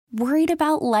Worried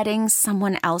about letting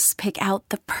someone else pick out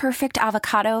the perfect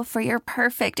avocado for your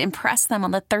perfect impress them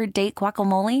on the third date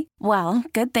guacamole? Well,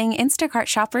 good thing Instacart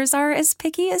shoppers are as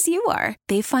picky as you are.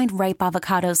 They find ripe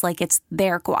avocados like it's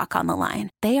their guac on the line.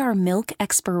 They are milk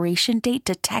expiration date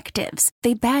detectives.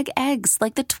 They bag eggs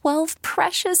like the 12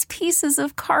 precious pieces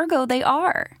of cargo they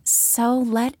are. So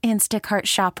let Instacart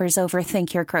shoppers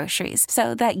overthink your groceries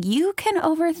so that you can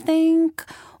overthink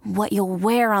what you'll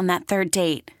wear on that third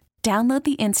date. Download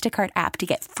the Instacart app to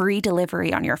get free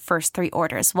delivery on your first 3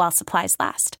 orders while supplies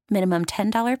last. Minimum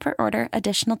 $10 per order.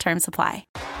 Additional terms apply.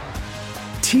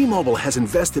 T-Mobile has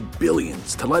invested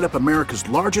billions to light up America's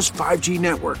largest 5G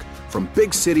network, from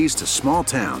big cities to small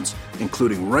towns,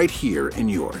 including right here in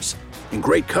yours. And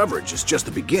great coverage is just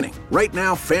the beginning. Right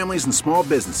now, families and small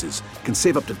businesses can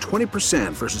save up to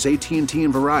 20% versus AT&T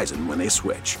and Verizon when they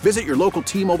switch. Visit your local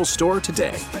T-Mobile store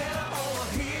today.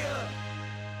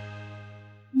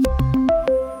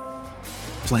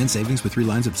 Plan savings with 3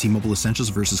 lines of T-Mobile Essentials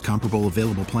versus comparable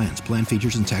available plans. Plan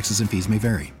features and taxes and fees may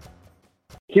vary.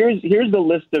 Here's the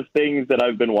list of things that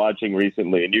I've been watching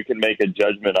recently, and you can make a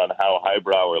judgment on how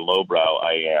highbrow or lowbrow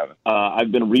I am.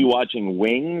 I've been rewatching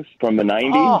Wings from the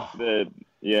 90s,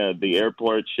 the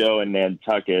airport show in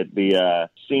Nantucket. The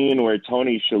scene where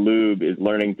Tony Shalhoub is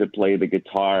learning to play the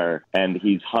guitar, and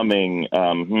he's humming,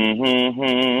 and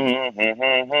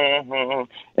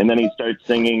then he starts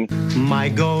singing, "My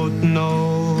goat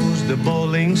knows the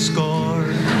bowling score.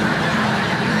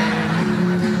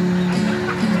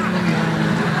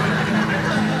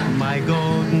 My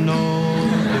goat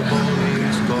knows the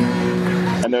bowling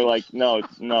score." And they're like,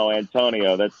 no,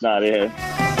 Antonio, that's not it.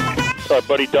 Our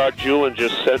buddy Doc Julin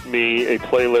just sent me a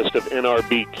playlist of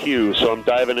NRBQ, so I'm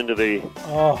diving into the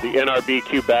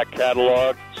NRBQ back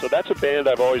catalog. So that's a band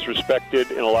I've always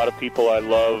respected, and a lot of people I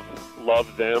love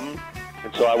them,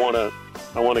 and so I want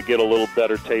to get a little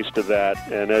better taste of that.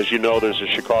 And as you know, there's a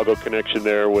Chicago connection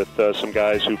there with some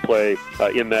guys who play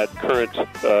in that current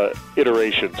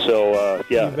iteration. So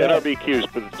NRBQ is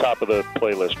at the top of the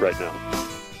playlist right now.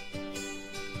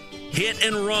 Hit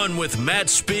and Run with Matt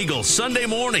Spiegel, Sunday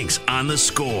mornings on The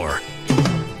Score.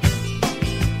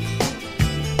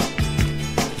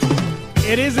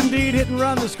 It is indeed Hit and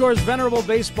Run, The Score's venerable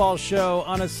baseball show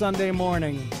on a Sunday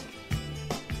morning.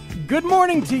 Good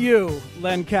morning to you,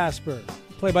 Len Casper,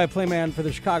 play-by-play man for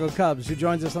the Chicago Cubs, who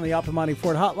joins us on the Al Piemonte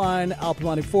Ford hotline. Al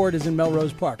Piemonte Ford is in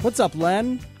Melrose Park. What's up,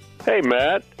 Len? Hey,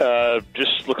 Matt.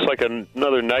 Just looks like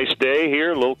another nice day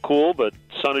here. A little cool, but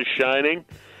sun is shining.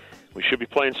 We should be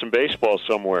playing some baseball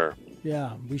somewhere.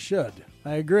 Yeah, we should.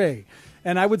 I agree.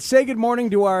 And I would say good morning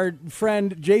to our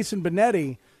friend Jason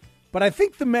Benetti, but I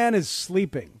think the man is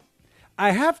sleeping.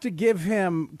 I have to give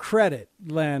him credit,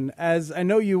 Len, as I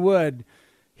know you would.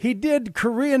 He did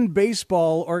Korean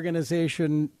Baseball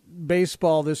Organization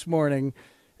baseball this morning,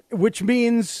 which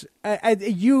means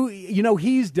you know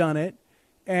he's done it.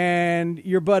 And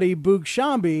your buddy Boog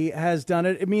Shambi has done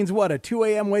it. It means what, a 2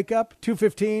 a.m. wake up,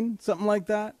 2:15, something like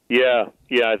that? Yeah.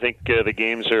 I think the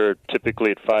games are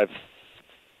typically at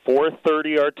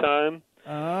 4:30 our time.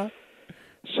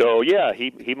 So yeah,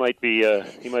 he might be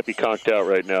conked out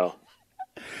right now.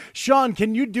 Sean,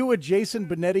 can you do a Jason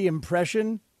Benetti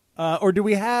impression, or do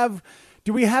we have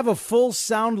a full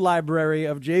sound library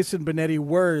of Jason Benetti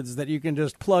words that you can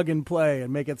just plug and play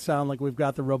and make it sound like we've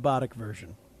got the robotic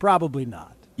version? Probably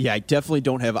not. Yeah, I definitely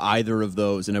don't have either of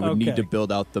those, and I would need to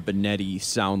build out the Benetti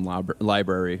sound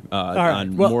library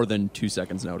on more than 2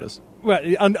 seconds' notice. Well,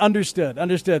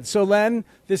 understood. So, Len,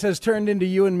 this has turned into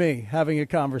you and me having a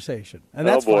conversation, and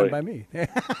that's fine by me.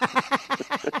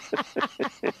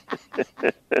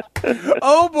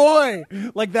 Oh, boy!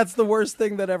 Like that's the worst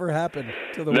thing that ever happened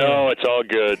to the world. No, it's all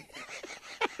good.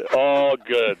 All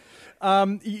good.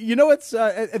 You know,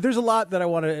 there's a lot that I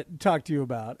want to talk to you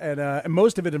about, and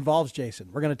most of it involves Jason.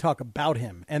 We're going to talk about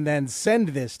him and then send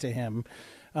this to him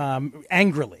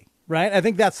angrily, right? I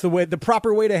think that's the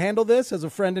proper way to handle this as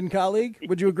a friend and colleague.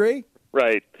 Would you agree?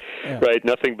 Right. Yeah. Right.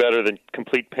 Nothing better than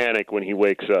complete panic when he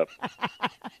wakes up.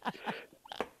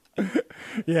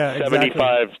 Yeah,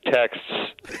 75 texts.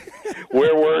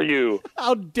 Where were you?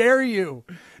 How dare you?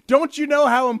 Don't you know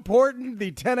how important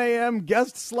the 10 a.m.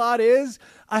 guest slot is?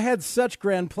 I had such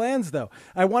grand plans, though.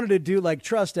 I wanted to do like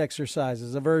trust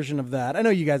exercises, a version of that. I know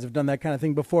you guys have done that kind of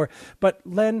thing before. But,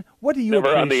 Len, what do you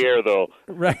Never on the air, though.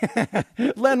 Right.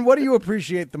 Len, what do you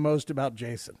appreciate the most about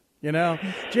Jason? You know?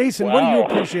 Jason, What do you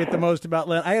appreciate the most about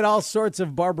Len? I had all sorts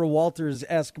of Barbara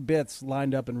Walters-esque bits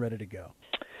lined up and ready to go.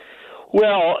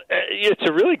 Well, it's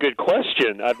a really good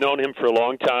question. I've known him for a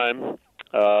long time.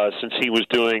 Since he was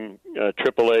doing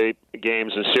AAA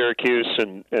games in Syracuse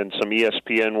and some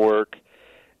ESPN work.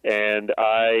 and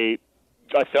I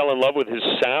fell in love with his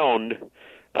sound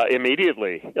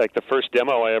immediately. Like the first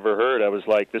demo I ever heard, I was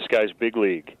like, this guy's big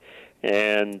league.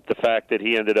 And the fact that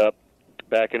he ended up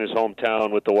back in his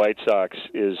hometown with the White Sox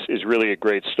is really a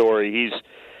great story. He's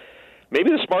maybe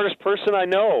the smartest person I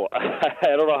know.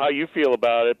 I don't know how you feel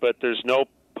about it, but there's no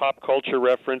pop culture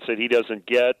reference that he doesn't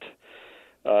get.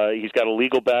 He's got a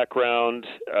legal background.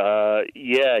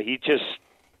 He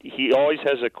always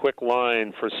has a quick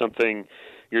line for something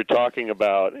you're talking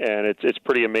about, and it's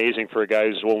pretty amazing for a guy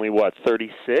who's only,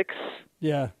 36?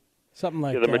 Yeah, something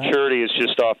like that. The maturity is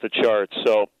just off the charts.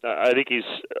 So I think he's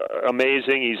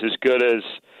amazing. He's as good as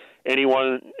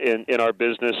anyone in our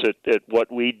business at what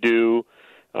we do.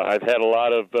 I've had a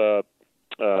lot of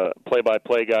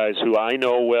play-by-play guys who I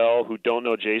know well, who don't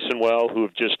know Jason well, who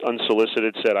have just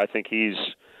unsolicited said, I think he's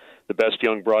the best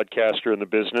young broadcaster in the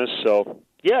business. So,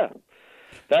 yeah.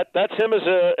 That's him as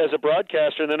a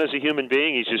broadcaster, and then as a human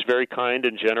being, he's just very kind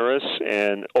and generous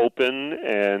and open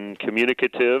and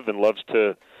communicative, and loves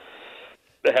to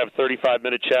have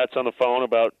 35-minute chats on the phone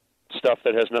about stuff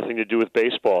that has nothing to do with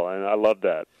baseball, and I love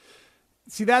that.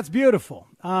 See, that's beautiful.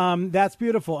 That's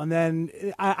beautiful, and then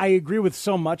I agree with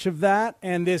so much of that,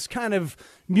 and this kind of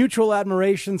mutual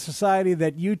admiration society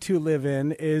that you two live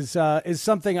in is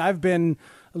something I've been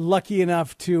lucky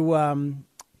enough to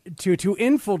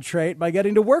infiltrate by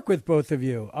getting to work with both of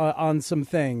you on some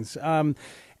things. And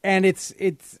it's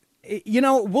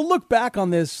we'll look back on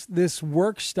this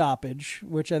work stoppage,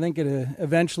 which I think it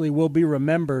eventually will be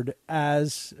remembered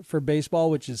as for baseball,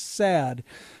 which is sad.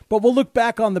 But we'll look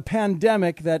back on the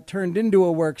pandemic that turned into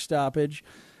a work stoppage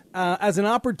as an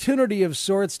opportunity of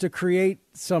sorts to create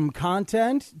some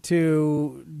content,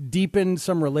 to deepen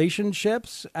some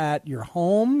relationships at your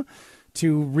home,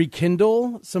 to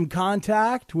rekindle some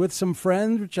contact with some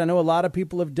friends, which I know a lot of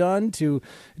people have done, to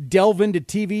delve into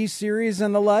TV series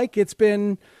and the like. It's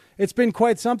been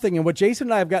quite something. And what Jason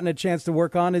and I have gotten a chance to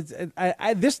work on is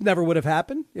this never would have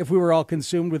happened if we were all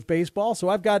consumed with baseball. So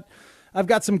I've got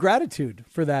some gratitude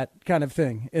for that kind of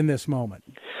thing in this moment.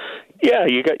 Yeah,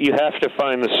 you have to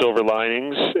find the silver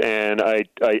linings, and I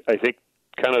think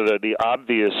kind of the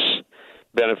obvious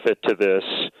benefit to this,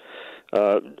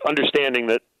 understanding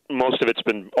that most of it's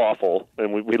been awful,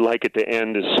 and we'd like it to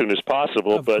end as soon as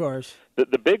possible. Of course.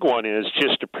 The big one is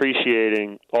just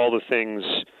appreciating all the things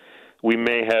we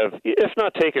may have, if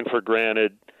not taken for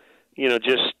granted,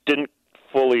 just didn't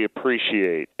fully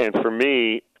appreciate. And for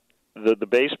me, the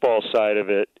baseball side of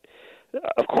it,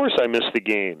 of course I miss the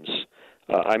games.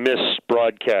 I miss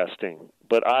broadcasting.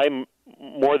 But I,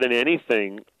 more than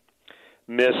anything,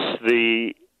 miss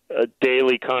the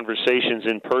daily conversations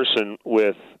in person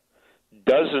with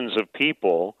dozens of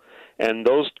people, and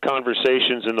those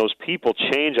conversations and those people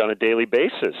change on a daily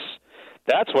basis.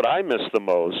 That's what I miss the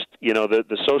most.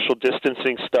 The social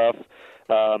distancing stuff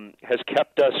has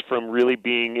kept us from really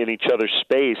being in each other's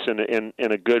space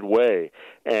in a good way.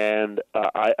 And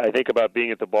I think about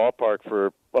being at the ballpark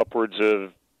for upwards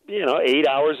of 8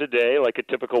 hours a day, like a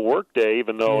typical work day,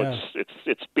 even though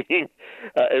it's being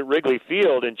at Wrigley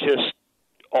Field, and just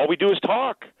all we do is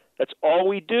talk. That's all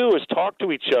we do is talk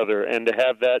to each other, and to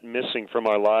have that missing from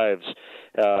our lives,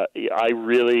 I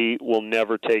really will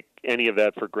never take any of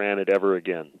that for granted ever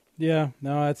again. Yeah,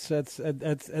 no,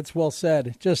 that's well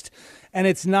said. And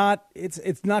it's not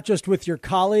just with your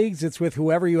colleagues; it's with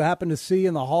whoever you happen to see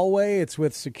in the hallway. It's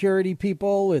with security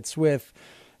people. It's with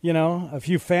a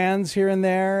few fans here and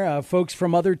there, folks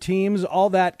from other teams.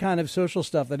 All that kind of social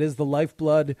stuff that is the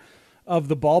lifeblood of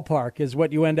the ballpark is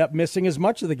what you end up missing as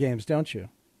much of the games, don't you?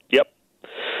 Yep,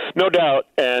 no doubt.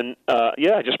 And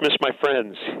I just miss my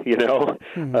friends.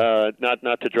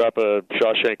 Not to drop a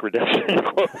Shawshank Redemption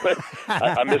quote, but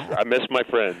I miss my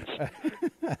friends.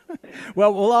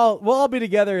 Well, we'll all be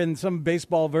together in some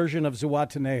baseball version of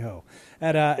Zihuatanejo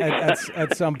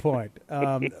at some point.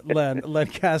 Len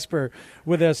Kasper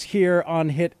with us here on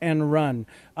Hit and Run.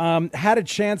 Had a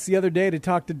chance the other day to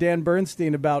talk to Dan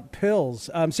Bernstein about pills.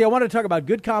 I want to talk about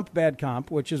good comp, bad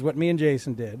comp, which is what me and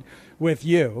Jason did with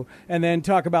you, and then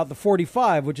talk about the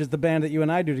 45, which is the band that you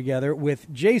and I do together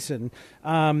with Jason.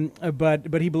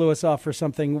 But he blew us off for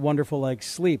something wonderful like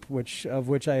sleep, of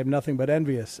which I am nothing but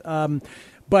envious.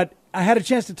 But I had a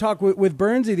chance to talk with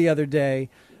Bernsey the other day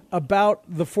about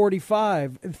the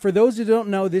 45. For those who don't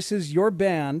know, this is your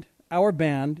band, our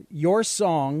band, your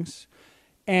songs,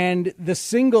 and the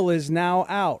single is now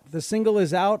out. The single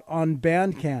is out on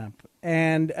Bandcamp,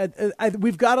 and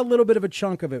we've got a little bit of a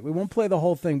chunk of it. We won't play the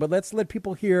whole thing, but let's let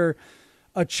people hear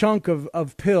a chunk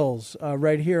of Pills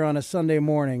right here on a Sunday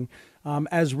morning.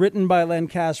 as written by Len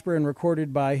Casper and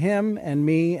recorded by him and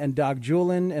me and Doc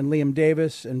Julin and Liam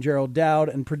Davis and Gerald Dowd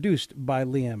and produced by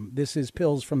Liam. This is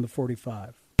Pills from the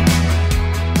 45.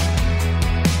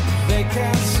 They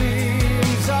can't see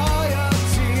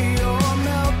anxiety or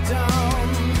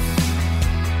meltdowns.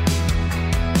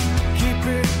 Keep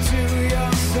it to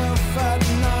yourself at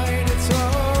night, it's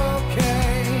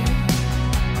okay.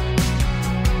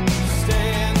 Stay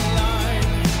in line,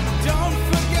 don't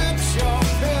forget your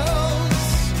pills.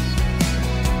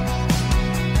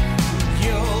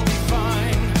 You'll be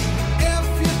fine if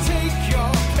you take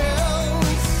your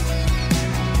pills.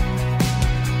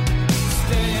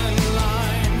 Stay in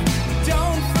line,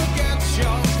 don't forget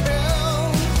your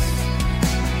pills.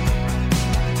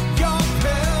 Your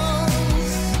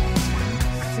pills.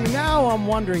 See, now I'm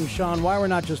wondering, Sean, why we're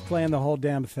not just playing the whole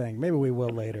damn thing. Maybe we will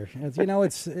later.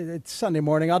 It's Sunday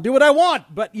morning. I'll do what I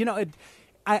want. But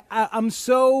I'm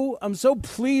so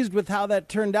pleased with how that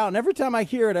turned out. And every time I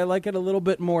hear it, I like it a little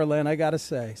bit more, Len, I got to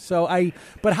say.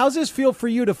 But how's this feel for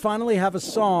you to finally have a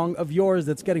song of yours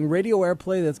that's getting radio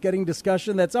airplay, that's getting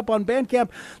discussion, that's up on Bandcamp,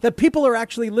 that people are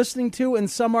actually listening to, and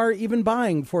some are even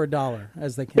buying for $1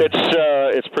 as they can?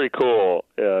 It's pretty cool.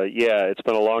 It's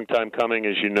been a long time coming,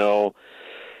 as you know.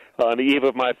 On the eve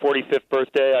of my 45th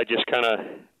birthday, I just kind of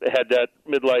had that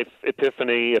midlife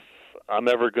epiphany. If I'm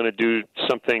ever going to do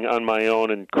something on my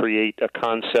own and create a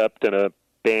concept and a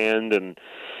band and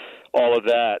all of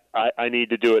that, I need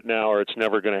to do it now or it's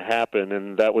never going to happen.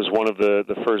 And that was one of the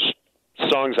first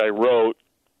songs I wrote.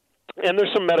 And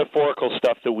there's some metaphorical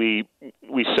stuff that we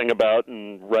sing about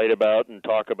and write about and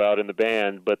talk about in the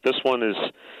band. But this one is,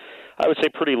 I would say,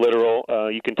 pretty literal.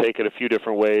 You can take it a few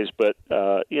different ways, but,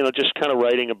 just kind of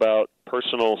writing about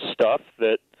personal stuff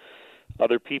that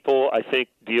other people, I think,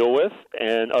 deal with,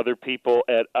 and other people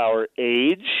at our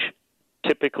age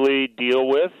typically deal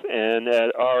with. And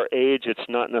at our age, it's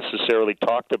not necessarily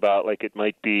talked about like it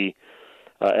might be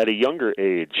at a younger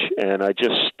age. And I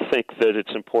just think that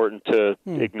it's important to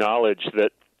acknowledge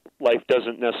that life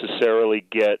doesn't necessarily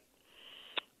get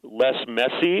less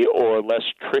messy or less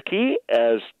tricky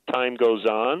as time goes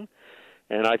on.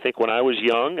 And I think when I was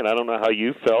young, and I don't know how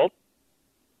you felt,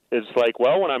 it's like,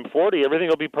 well, when I'm 40, everything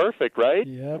will be perfect, right?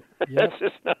 Yep. That's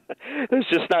just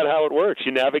not how it works.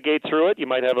 You navigate through it. You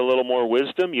might have a little more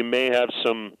wisdom. You may have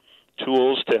some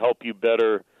tools to help you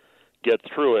better get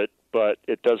through it, but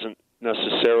it doesn't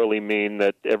necessarily mean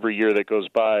that every year that goes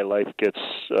by, life gets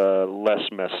less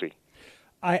messy.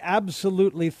 I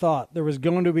absolutely thought there was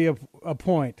going to be a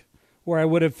point where I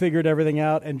would have figured everything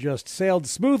out and just sailed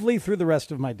smoothly through the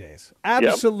rest of my days.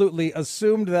 Absolutely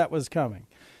assumed that was coming.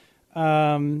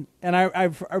 And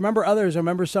I remember others. I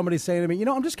remember somebody saying to me,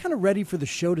 I'm just kind of ready for the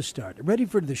show to start, ready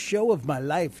for the show of my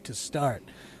life to start.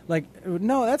 Like,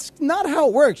 no, that's not how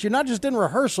it works. You're not just in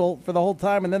rehearsal for the whole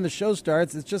time and then the show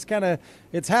starts. It's just kind of,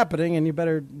 it's happening, and you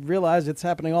better realize it's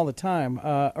happening all the time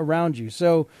around you.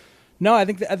 So, no, I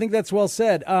think that's well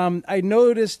said. I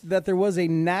noticed that there was a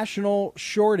national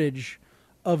shortage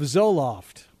of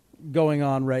Zoloft going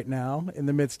on right now in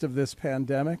the midst of this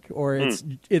pandemic, or its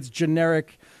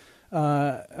generic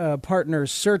partner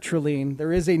sertraline.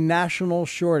 There is a national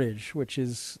shortage, which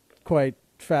is quite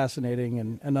fascinating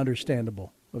and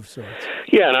understandable of sorts.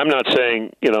 Yeah, and I'm not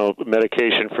saying,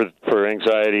 medication for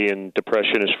anxiety and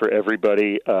depression is for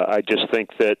everybody. I just think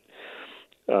that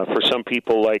for some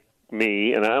people like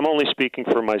me, and I'm only speaking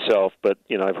for myself, but,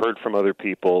 I've heard from other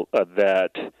people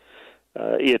that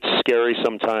it's scary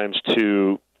sometimes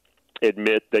to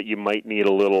admit that you might need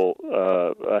a little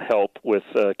help with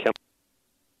chemical.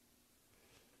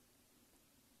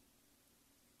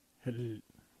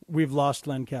 We've lost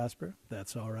Len Casper.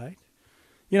 That's all right.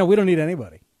 We don't need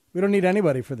anybody. We don't need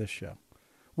anybody for this show.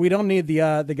 We don't need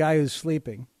the guy who's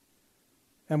sleeping.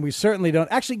 And we certainly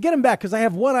don't. Actually, get him back, because I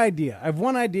have one idea. I have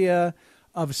one idea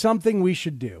of something we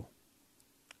should do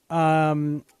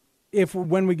when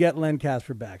we get Len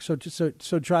Casper back. So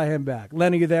try him back.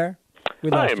 Len, are you there?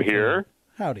 I am here.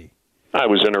 Howdy. I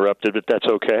was interrupted, but that's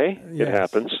okay. Yes. It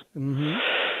happens. Mm-hmm.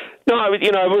 No,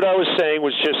 what I was saying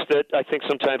was just that I think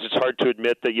sometimes it's hard to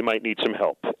admit that you might need some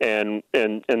help, and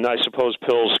I suppose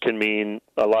pills can mean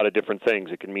a lot of different things.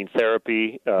 It can mean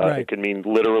therapy. Right. It can mean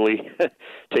literally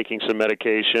taking some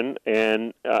medication,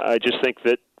 and I just think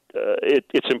that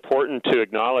it's important to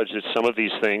acknowledge that some of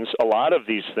these things, a lot of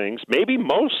these things, maybe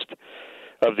most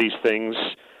of these things,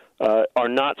 are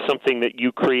not something that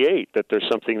you create, that there's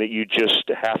something that you just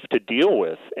have to deal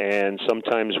with. And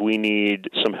sometimes we need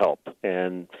some help.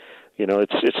 And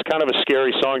it's kind of a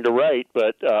scary song to write,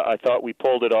 but I thought we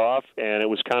pulled it off, and it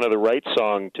was kind of the right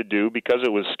song to do because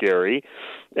it was scary,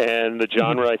 and the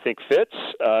genre I think fits.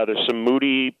 There's some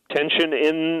moody tension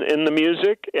in the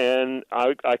music, and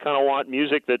I kind of want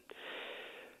music that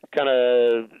kind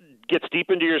of gets deep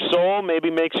into your soul, maybe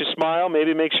makes you smile,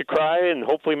 maybe makes you cry, and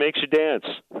hopefully makes you dance.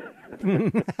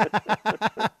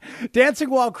 Dancing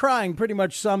while crying pretty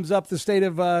much sums up the state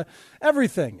of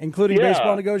everything, including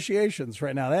baseball negotiations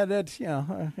right now. That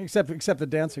except the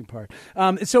dancing part.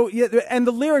 And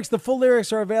the lyrics, the full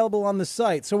lyrics are available on the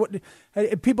site. So what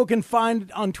people can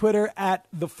find on Twitter at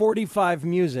the 45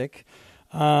 Music,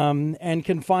 and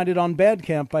can find it on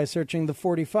Bandcamp by searching the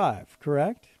 45.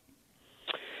 Correct?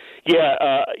 Yeah,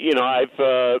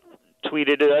 I've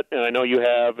tweeted it, and I know you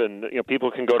have, and people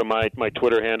can go to my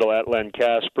Twitter handle at Len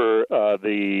Casper.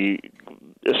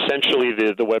 Essentially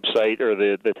the website or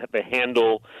the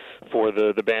handle for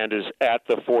the band is at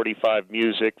the 45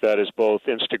 Music. That is both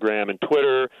Instagram and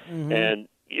Twitter, and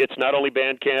it's not only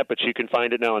Bandcamp, but you can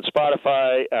find it now on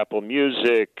Spotify, Apple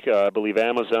Music, I believe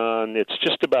Amazon. It's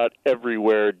just about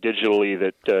everywhere digitally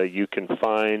that you can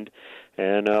find.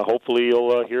 And hopefully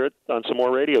you'll hear it on some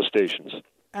more radio stations.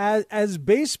 As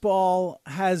baseball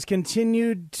has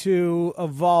continued to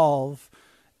evolve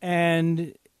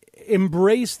and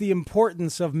embrace the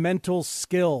importance of mental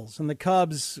skills, and the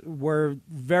Cubs were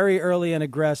very early and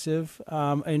aggressive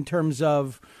in terms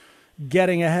of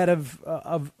getting ahead of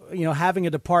having a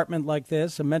department like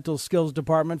this, a mental skills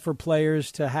department for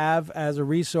players to have as a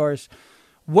resource.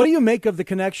 What do you make of the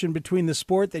connection between the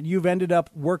sport that you've ended up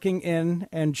working in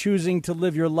and choosing to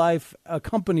live your life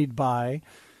accompanied by,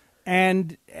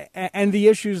 and the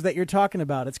issues that you're talking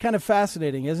about? It's kind of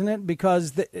fascinating, isn't it?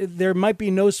 Because there might be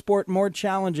no sport more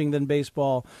challenging than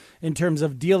baseball in terms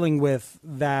of dealing with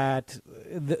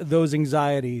those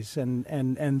anxieties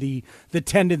and the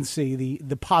tendency,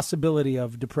 the possibility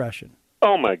of depression.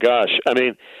 Oh my gosh! I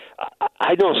mean,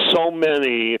 I know so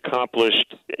many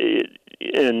accomplished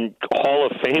and Hall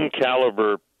of Fame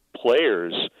caliber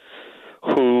players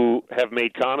who have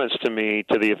made comments to me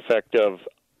to the effect of,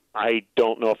 I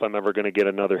don't know if I'm ever going to get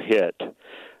another hit,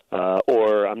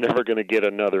 or I'm never going to get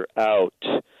another out.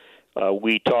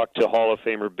 We talked to Hall of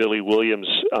Famer Billy Williams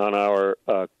on our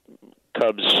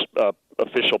Cubs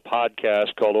official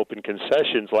podcast called Open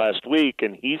Concessions last week,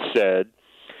 and he said,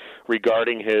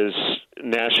 regarding his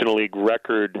National League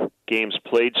record games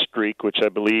played streak, which I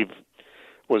believe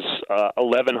was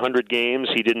 1,100 games.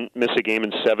 He didn't miss a game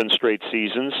in 7 straight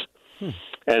seasons.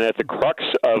 And at the crux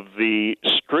of the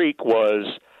streak was,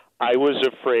 I was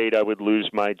afraid I would lose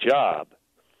my job.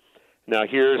 Now,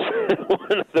 here's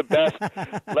one of the best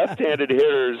left-handed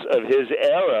hitters of his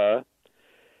era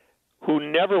who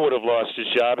never would have lost his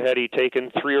job had he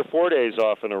taken 3 or 4 days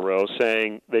off in a row,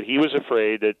 saying that he was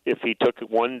afraid that if he took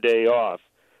 1 day off,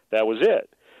 that was it.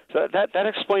 So that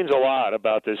explains a lot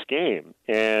about this game.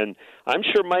 And I'm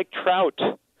sure Mike Trout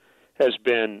has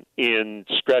been in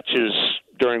stretches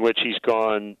during which he's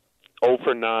gone 0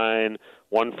 for 9,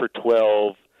 1 for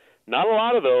 12. Not a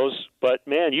lot of those, but,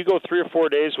 man, you go 3 or 4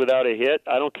 days without a hit,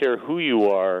 I don't care who you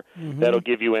are, that'll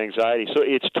give you anxiety. So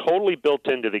it's totally built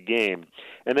into the game.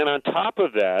 And then on top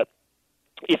of that,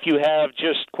 if you have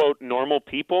just, quote, normal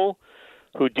people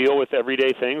who deal with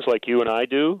everyday things like you and I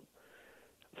do,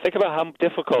 think about how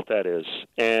difficult that is.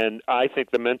 And I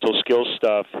think the mental skills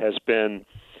stuff has been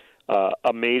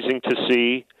amazing to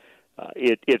see.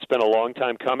 It's been a long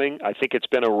time coming. I think it's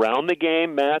been around the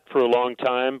game, Matt, for a long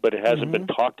time, but it hasn't been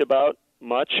talked about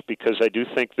much because I do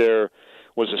think there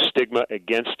was a stigma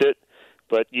against it.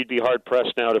 But you'd be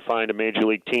hard-pressed now to find a major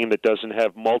league team that doesn't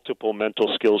have multiple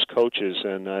mental skills coaches,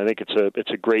 and I think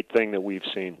it's a great thing that we've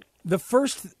seen. The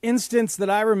first instance that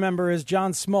I remember is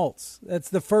John Smoltz. That's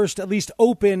the first, at least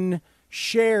open,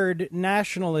 shared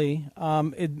nationally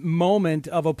moment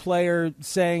of a player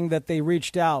saying that they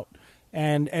reached out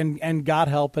and got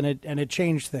help, and it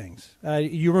changed things.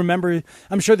 You remember?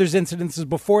 I'm sure there's incidences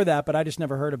before that, but I just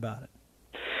never heard about it.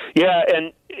 Yeah,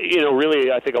 and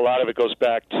really, I think a lot of it goes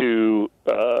back to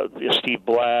Steve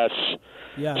Blass,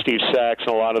 Steve Sachs,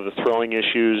 and a lot of the throwing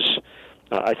issues.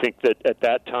 I think that at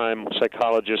that time,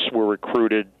 psychologists were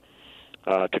recruited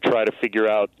to try to figure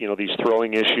out, these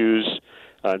throwing issues.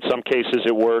 In some cases,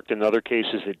 it worked. In other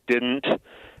cases, it didn't.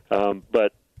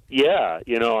 But yeah,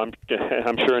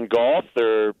 I'm sure in golf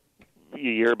you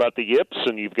hear about the yips,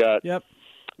 and you've got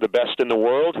the best in the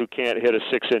world who can't hit a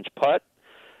 6-inch putt.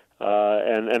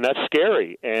 And that's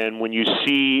scary. And when you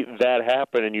see that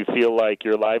happen and you feel like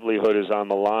your livelihood is on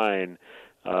the line,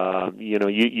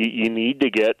 you need to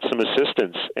get some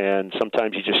assistance. And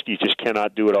sometimes you just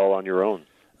cannot do it all on your own.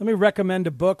 Let me recommend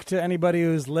a book to anybody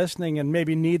who's listening and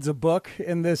maybe needs a book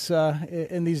in this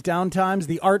in these downtimes.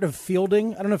 The Art of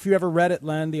Fielding. I don't know if you ever read it,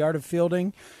 Len. The Art of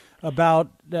Fielding, about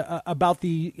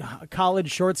the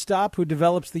college shortstop who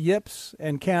develops the yips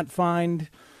and can't find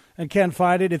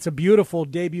it. It's a beautiful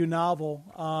debut novel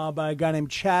by a guy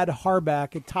named Chad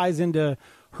Harback. It ties into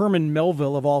Herman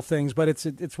Melville of all things, but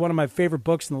it's one of my favorite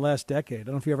books in the last decade. I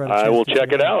don't know if you ever had a chance I will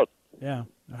check it out. Yeah,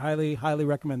 I highly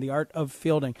recommend The Art of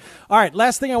Fielding. All right,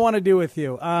 last thing I want to do with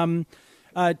you.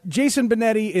 Jason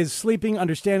Benetti is sleeping,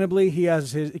 understandably.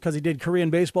 Because he did Korean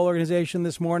Baseball Organization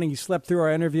this morning. He slept through our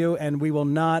interview, and we will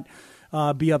not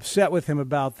be upset with him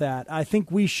about that. I think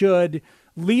we should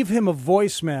leave him a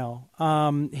voicemail.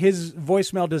 His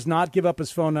voicemail does not give up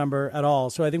his phone number at all.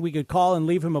 So I think we could call and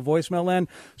leave him a voicemail, Len,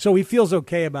 so he feels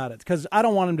okay about it, because I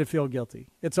don't want him to feel guilty.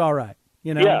 It's all right.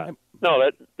 You know? Yeah. No,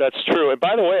 that's true. And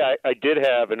by the way, I did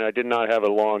not have a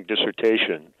long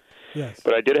dissertation. Yes.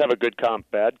 But I did have a good comp,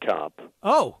 bad comp.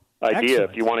 Oh, idea.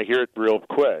 excellent. If you want to hear it real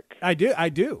quick. I do. So Please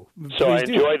I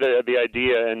enjoy the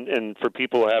idea, and for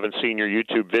people who haven't seen your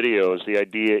YouTube videos, the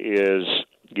idea is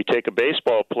you take a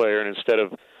baseball player, and instead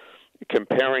of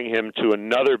comparing him to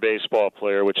another baseball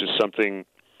player, which is something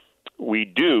we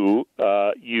do,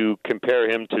 you compare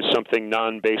him to something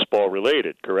non-baseball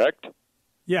related, correct?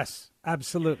 Yes,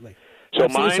 absolutely. So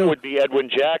mine would be Edwin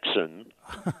Jackson,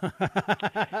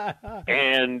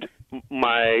 and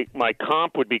my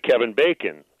comp would be Kevin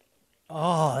Bacon.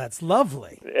 Oh, that's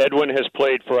lovely. Edwin has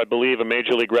played for, I believe, a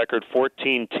Major League record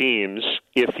 14 teams.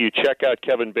 If you check out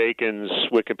Kevin Bacon's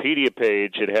Wikipedia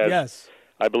page, it has, yes.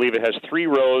 I believe it has 3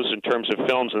 rows in terms of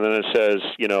films, and then it says,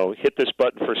 hit this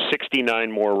button for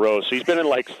 69 more rows. So he's been in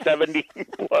like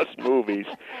 70-plus movies.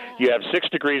 You have 6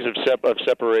 degrees of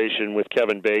separation with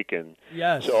Kevin Bacon.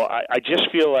 Yes. So I just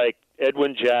feel like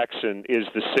Edwin Jackson is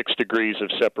the 6 degrees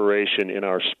of separation in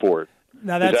our sport.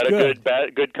 Now that's is that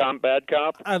a good comp, bad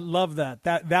comp? I love that.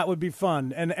 That would be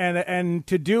fun, and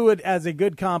to do it as a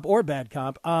good comp or bad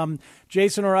comp,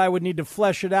 Jason or I would need to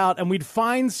flesh it out, and we'd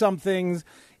find some things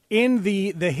in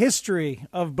the history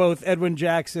of both Edwin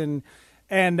Jackson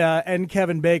and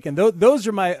Kevin Bacon. Those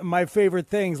are my favorite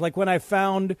things. Like when I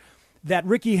found that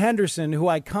Ricky Henderson, who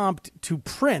I comped to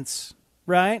Prince,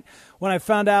 right? When I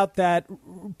found out that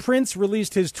Prince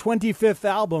released his 25th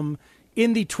album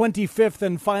in the 25th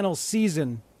and final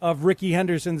season of Ricky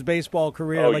Henderson's baseball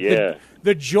career. Oh, yeah.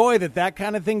 The joy that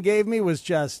kind of thing gave me was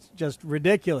just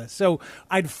ridiculous. So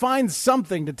I'd find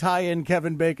something to tie in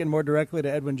Kevin Bacon more directly to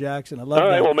Edwin Jackson. I love that. All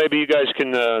right, well, maybe you guys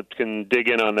can dig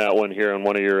in on that one here on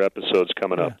one of your episodes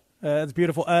coming up. That's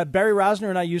beautiful. Barry Rosner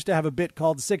and I used to have a bit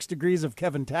called 6 Degrees of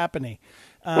Kevin Tapani.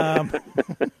 But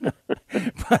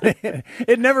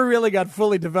it never really got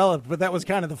fully developed, but that was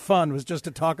kind of the fun, was just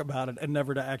to talk about it and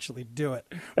never to actually do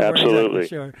it. Absolutely.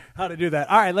 Sure how to do that.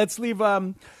 All right, let's leave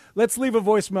a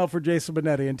voicemail for Jason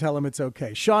Benetti and tell him it's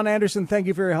okay. Sean Anderson, thank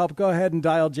you for your help. Go ahead and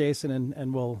dial Jason,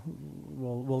 and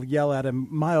we'll yell at him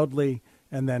mildly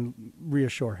and then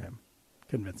reassure him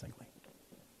convincingly.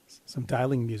 Some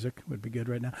dialing music would be good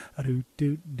right now.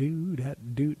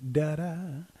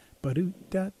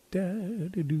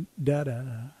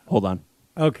 Hold on.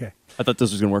 Okay. I thought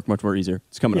this was going to work much more easier.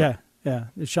 It's coming up. Yeah.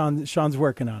 Sean's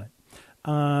working on it.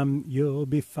 You'll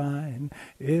be fine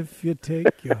if you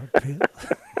take your pill.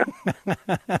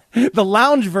 The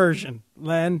lounge version,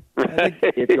 Len.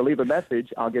 If you leave a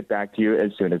message, I'll get back to you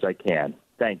as soon as I can.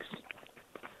 Thanks.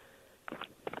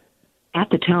 At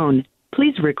the tone,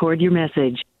 please record your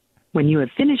message. When you have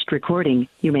finished recording,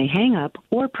 you may hang up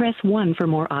or press 1 for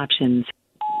more options.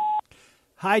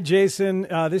 Hi, Jason.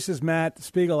 This is Matt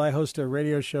Spiegel. I host a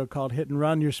radio show called Hit and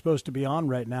Run. You're supposed to be on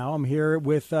right now. I'm here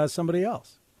with somebody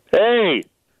else. Hey,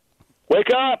 wake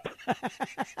up.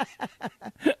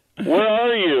 Where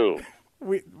are you?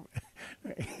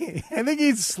 I think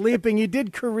he's sleeping. He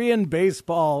did Korean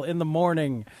baseball in the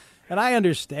morning, and I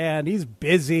understand. He's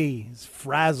busy. He's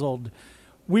frazzled.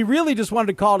 We really just wanted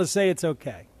to call to say it's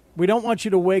okay. We don't want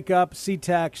you to wake up, see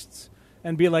texts,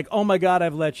 and be like, oh, my God,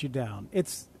 I've let you down.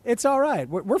 It's all right.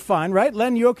 We're fine, right?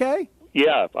 Len, you okay?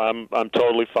 Yeah, I'm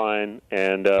totally fine,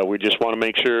 and we just want to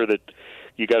make sure that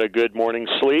you got a good morning's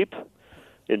sleep.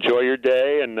 Enjoy your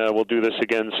day, and we'll do this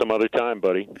again some other time,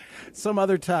 buddy. Some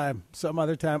other time.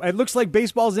 It looks like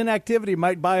baseball's inactivity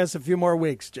might buy us a few more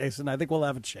weeks, Jason. I think we'll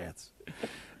have a chance.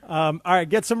 All right,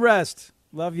 get some rest.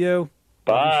 Love you.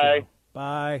 Bye.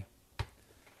 Bye.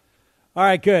 All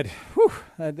right, good. Whew.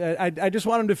 I just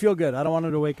want him to feel good. I don't want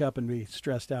him to wake up and be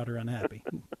stressed out or unhappy.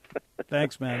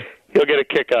 Thanks, man. He'll get a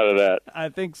kick out of that. I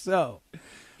think so.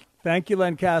 Thank you,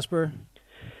 Len Casper.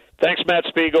 Thanks, Matt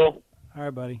Spiegel. All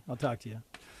right, buddy. I'll talk to you.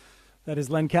 That is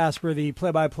Len Casper, the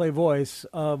play-by-play voice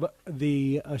of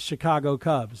the Chicago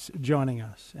Cubs, joining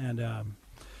us. And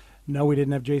no, we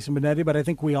didn't have Jason Benetti, but I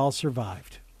think we all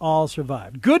survived. All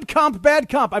survived. Good comp, bad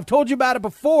comp. I've told you about it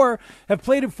before. Have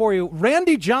played it for you.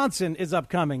 Randy Johnson is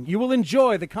upcoming. You will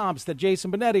enjoy the comps that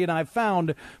Jason Benetti and I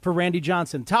found for Randy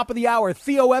Johnson. Top of the hour,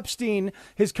 Theo Epstein.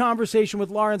 His conversation with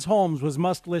Lawrence Holmes was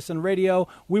must-listen radio.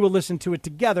 We will listen to it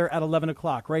together at 11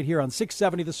 o'clock right here on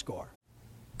 670 The Score.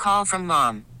 Call from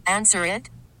mom. Answer it.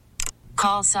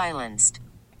 Call silenced.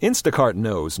 Instacart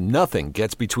knows nothing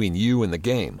gets between you and the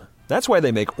game. That's why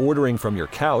they make ordering from your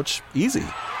couch easy.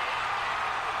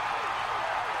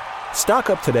 Stock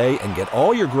up today and get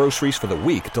all your groceries for the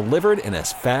week delivered in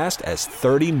as fast as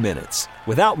 30 minutes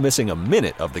without missing a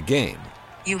minute of the game.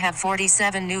 You have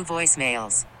 47 new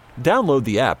voicemails. Download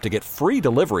the app to get free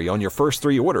delivery on your first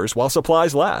 3 orders while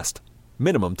supplies last.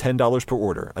 Minimum $10 per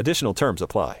order. Additional terms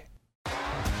apply.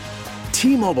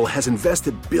 T-Mobile has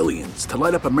invested billions to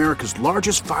light up America's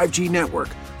largest 5G network,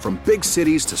 from big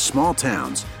cities to small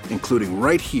towns, including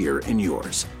right here in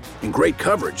yours. And great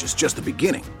coverage is just the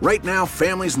beginning. Right now,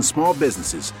 families and small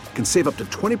businesses can save up to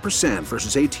 20%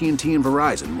 versus AT&T and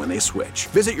Verizon when they switch.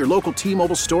 Visit your local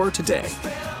T-Mobile store today.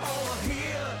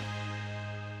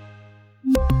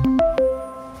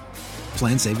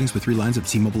 Plan savings with 3 lines of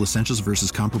T-Mobile Essentials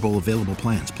versus comparable available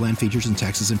plans. Plan features and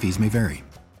taxes and fees may vary.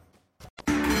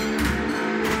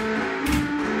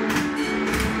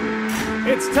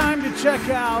 It's time to check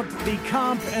out the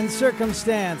comp and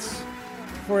circumstance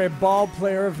for a ball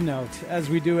player of note, as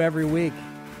we do every week.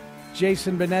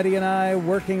 Jason Benetti and I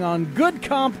working on good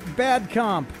comp, bad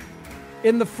comp.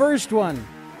 In the first one,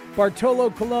 Bartolo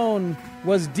Colon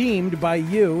was deemed by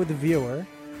you, the viewer,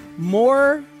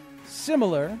 more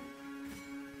similar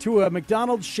to a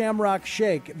McDonald's Shamrock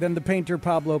Shake than the painter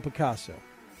Pablo Picasso.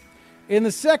 In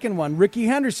the second one, Ricky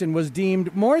Henderson was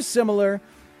deemed more similar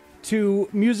to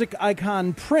music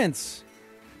icon Prince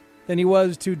than he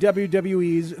was to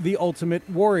WWE's The Ultimate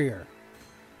Warrior.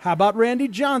 How about Randy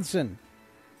Johnson?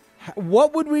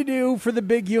 What would we do for the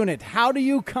big unit? How do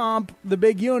you comp the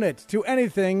big unit to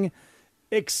anything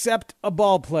except a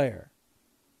ball player?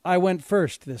 I went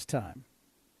first this time.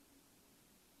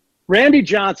 Randy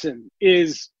Johnson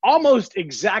is almost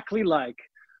exactly like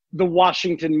the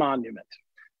Washington Monument.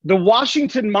 The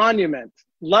Washington Monument,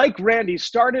 like Randy,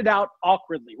 started out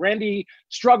awkwardly. Randy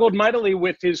struggled mightily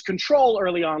with his control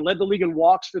early on, led the league in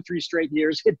walks for 3 straight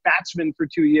years, hit batsmen for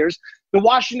 2 years. The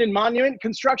Washington Monument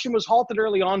construction was halted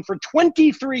early on for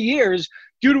 23 years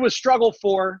due to a struggle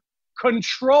for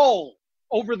control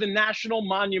over the National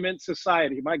Monument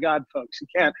Society. My God, folks, you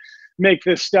can't make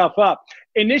this stuff up.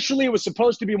 Initially, it was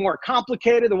supposed to be more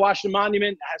complicated. The Washington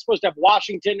Monument was supposed to have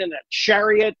Washington in a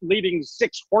chariot leading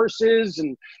 6 horses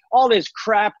and all this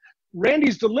crap.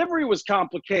 Randy's delivery was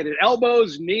complicated.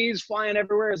 Elbows, knees flying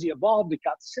everywhere. As he evolved, it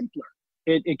got simpler.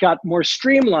 It got more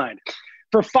streamlined.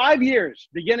 For 5 years,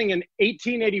 beginning in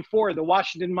 1884, the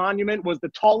Washington Monument was the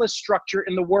tallest structure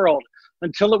in the world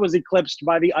until it was eclipsed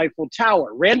by the Eiffel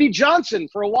Tower. Randy Johnson,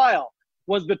 for a while,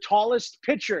 was the tallest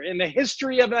pitcher in the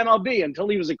history of MLB until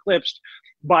he was eclipsed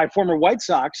by former White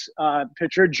Sox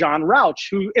pitcher John Rauch,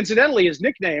 who, incidentally, his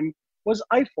nickname was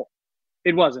Eiffel.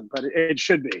 It wasn't, but it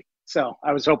should be. So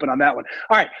I was hoping on that one.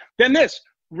 All right, then this.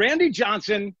 Randy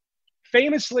Johnson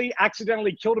famously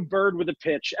accidentally killed a bird with a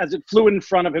pitch as it flew in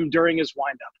front of him during his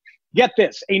windup. Get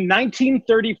this. A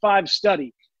 1935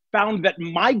 study found that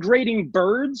migrating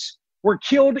birds were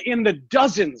killed in the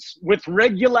dozens with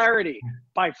regularity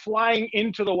by flying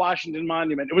into the Washington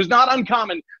Monument. It was not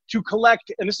uncommon to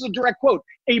collect, and this is a direct quote,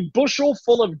 a bushel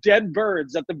full of dead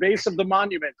birds at the base of the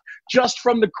monument just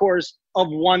from the course of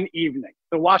one evening.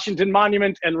 The Washington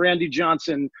Monument and Randy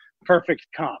Johnson, perfect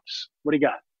comps. What do you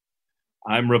got?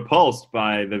 I'm repulsed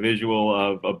by the visual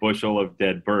of a bushel of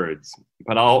dead birds,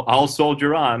 but I'll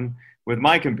soldier on with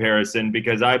my comparison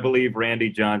because I believe Randy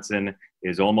Johnson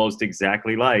is almost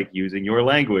exactly like, using your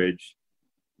language,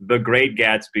 The Great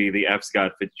Gatsby, the F.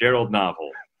 Scott Fitzgerald novel.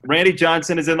 Randy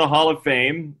Johnson is in the Hall of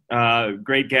Fame.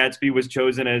 Great Gatsby was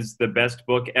chosen as the best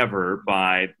book ever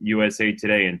by USA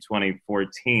Today in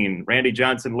 2014. Randy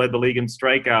Johnson led the league in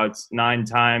strikeouts 9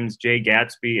 times. Jay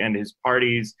Gatsby and his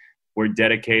parties were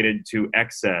dedicated to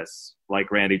excess, like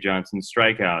Randy Johnson's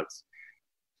strikeouts.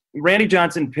 Randy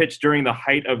Johnson pitched during the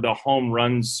height of the home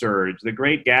run surge. The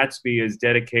Great Gatsby is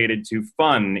dedicated to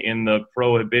fun in the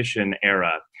Prohibition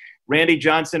era. Randy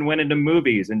Johnson went into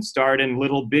movies and starred in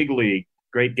Little Big League.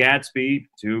 Great Gatsby,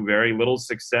 to very little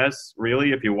success,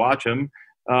 really, if you watch him,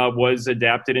 was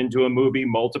adapted into a movie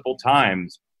multiple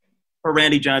times. For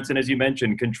Randy Johnson, as you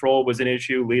mentioned, control was an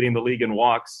issue, leading the league in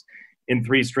walks. in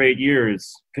 3 straight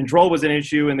years. Control was an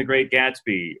issue in The Great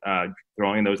Gatsby,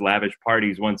 throwing those lavish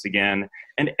parties once again,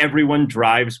 and everyone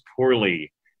drives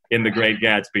poorly in The Great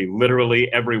Gatsby.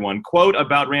 Literally everyone. Quote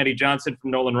about Randy Johnson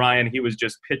from Nolan Ryan, he was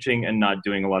just pitching and not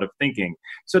doing a lot of thinking.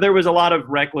 So there was a lot of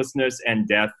recklessness and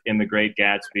death in The Great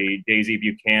Gatsby. Daisy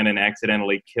Buchanan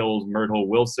accidentally kills Myrtle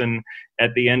Wilson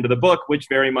at the end of the book, which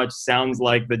very much sounds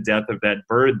like the death of that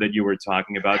bird that you were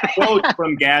talking about. Quote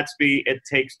from Gatsby, it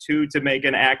takes 2 to make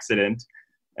an accident,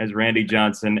 as Randy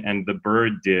Johnson and the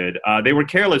bird did. They were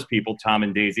careless people, Tom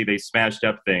and Daisy. They smashed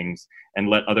up things and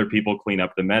let other people clean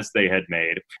up the mess they had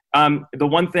made. The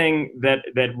one thing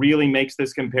that really makes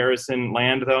this comparison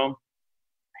land, though,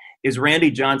 is Randy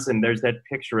Johnson. There's that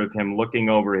picture of him looking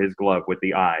over his glove with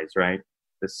the eyes, right?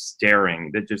 The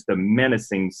staring, just the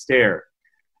menacing stare.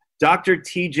 Dr.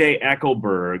 T.J.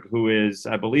 Eckelberg, who is,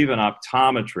 I believe, an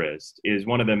optometrist, is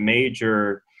one of the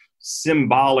major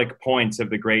symbolic points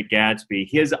of The Great Gatsby.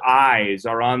 His eyes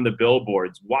are on the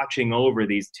billboards watching over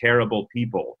these terrible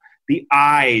people. The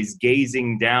eyes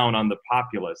gazing down on the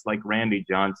populace like Randy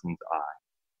Johnson's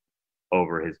eye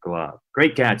over his glove.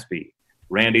 Great Gatsby,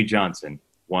 Randy Johnson,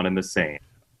 one and the same.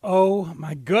 Oh,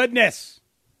 my goodness.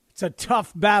 It's a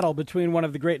tough battle between one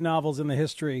of the great novels in the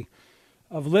history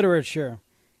of literature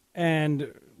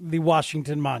and the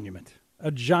Washington Monument. A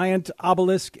giant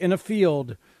obelisk in a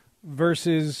field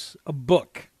versus a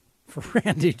book for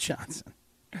Randy Johnson.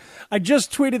 I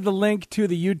just tweeted the link to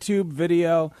the YouTube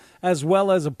video as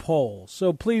well as a poll,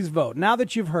 so please vote. Now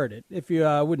that you've heard it, if you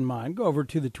wouldn't mind, go over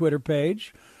to the Twitter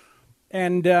page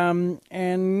and give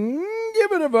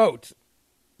it a vote.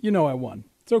 You know I won.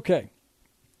 It's okay.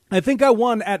 I think I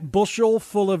won at bushel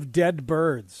full of dead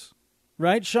birds.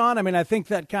 Right, Sean? I mean, I think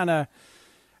that kind of...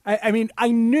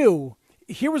 I knew...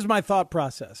 Here was my thought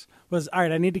process. Was, all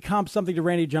right, I need to comp something to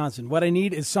Randy Johnson. What I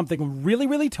need is something really,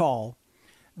 really tall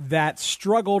that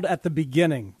struggled at the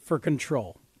beginning for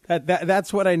control.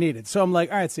 That's what I needed. So I'm like,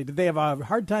 all right, see, did they have a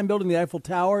hard time building the Eiffel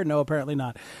Tower? No, apparently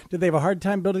not. Did they have a hard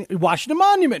time building Washington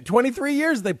Monument? 23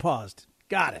 years they paused.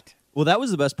 Got it. Well, that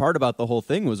was the best part about the whole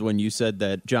thing was when you said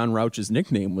that John Rauch's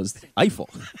nickname was Eiffel.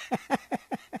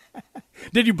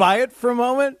 Did you buy it for a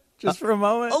moment? Just for a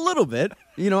moment? A little bit.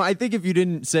 You know, I think if you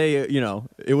didn't say,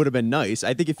 it would have been nice.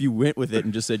 I think if you went with it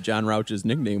and just said John Rauch's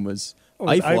nickname was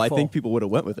Eiffel, I think people would have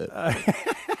went with it.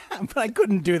 But I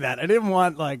couldn't do that. I didn't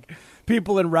want,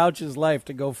 people in Rauch's life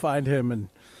to go find him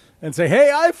and say,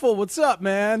 hey, Eiffel, what's up,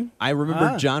 man? I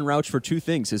remember John Rauch for 2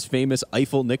 things, his famous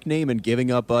Eiffel nickname and giving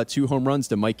up 2 home runs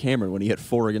to Mike Cameron when he hit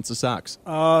 4 against the Sox.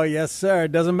 Oh, yes, sir.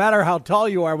 It doesn't matter how tall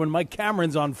you are when Mike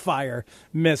Cameron's on fire,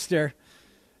 mister.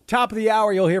 Top of the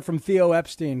hour, you'll hear from Theo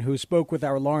Epstein, who spoke with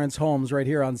our Lawrence Holmes right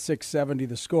here on 670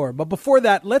 The Score. But before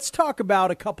that, let's talk about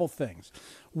a couple things.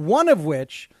 One of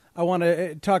which I want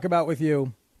to talk about with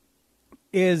you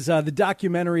is the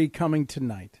documentary coming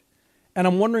tonight. And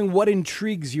I'm wondering what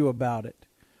intrigues you about it.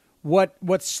 What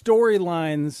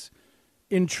storylines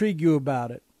intrigue you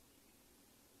about it.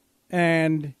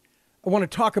 And I want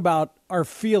to talk about our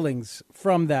feelings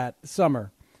from that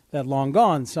summer, that long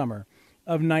gone summer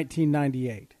of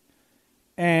 1998.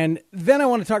 And then I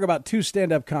want to talk about 2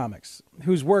 stand-up comics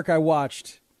whose work I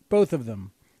watched, both of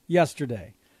them,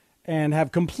 yesterday, and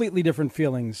have completely different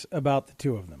feelings about the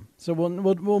 2 of them. So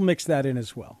we'll mix that in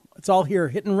as well. It's all here,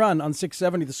 hit and run on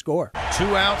 670 The Score.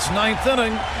 2 outs, 9th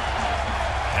inning.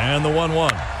 And the 1-1.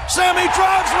 Sammy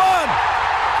drives one.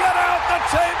 Get out the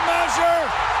tape measure.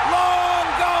 Long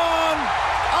gone.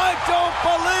 I don't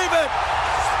believe it.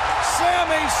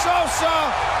 Sammy Sosa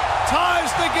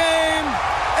ties the game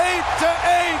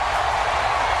 8-8.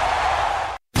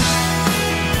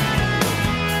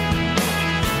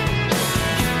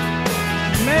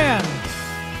 Man,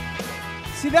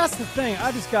 see, that's the thing.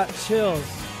 I just got chills.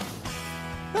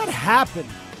 That happened.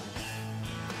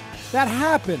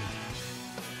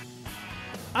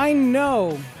 I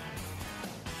know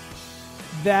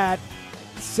that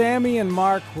Sammy and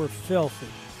Mark were filthy.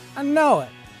 I know it.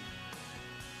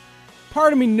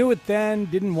 Part of me knew it then,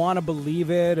 didn't want to believe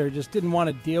it, or just didn't want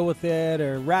to deal with it,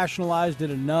 or rationalized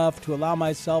it enough to allow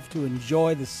myself to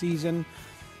enjoy the season.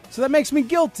 So that makes me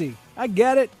guilty. I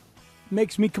get it.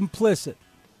 Makes me complicit.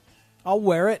 I'll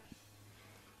wear it.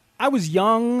 I was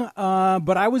young,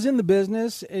 but I was in the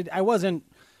business. Didn't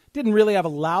really have a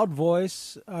loud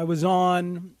voice. I was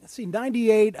on,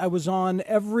 98, I was on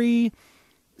every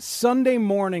Sunday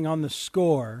morning on The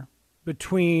Score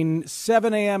between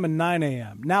 7 a.m. and 9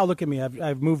 a.m. Now look at me.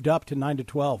 I've moved up to 9 to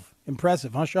 12.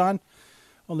 Impressive, huh, Sean?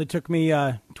 Only took me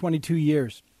 22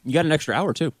 years. You got an extra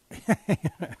hour, too.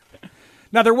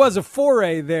 Now, there was a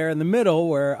foray there in the middle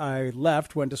where I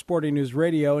left, went to Sporting News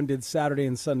Radio and did Saturday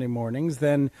and Sunday mornings,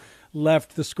 then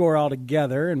left the Score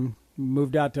altogether and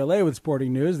moved out to LA with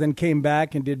Sporting News, then came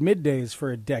back and did middays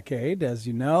for a decade, as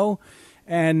you know,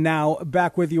 and now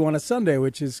back with you on a Sunday,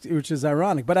 which is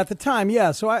ironic. But at the time,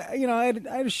 yeah, so I had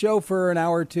a show for an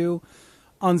hour or two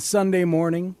on Sunday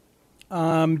morning.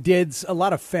 Did a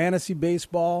lot of fantasy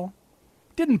baseball.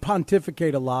 Didn't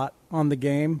pontificate a lot on the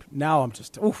game. Now I'm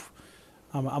just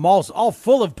I'm all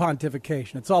full of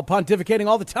pontification. It's all pontificating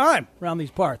all the time around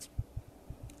these parts.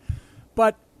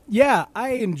 But yeah,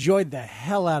 I enjoyed the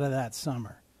hell out of that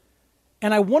summer.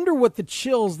 And I wonder what the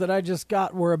chills that I just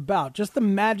got were about. Just the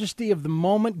majesty of the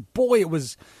moment. Boy, it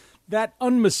was that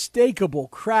unmistakable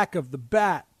crack of the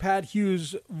bat. Pat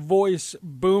Hughes' voice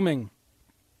booming.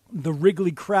 The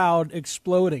Wrigley crowd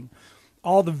exploding.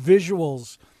 All the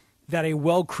visuals that a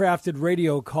well-crafted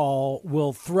radio call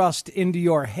will thrust into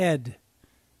your head.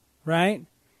 Right?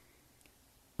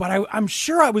 But I'm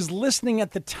sure I was listening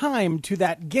at the time to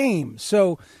that game.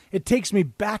 So it takes me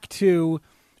back to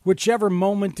whichever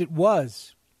moment it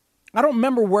was. I don't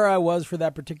remember where I was for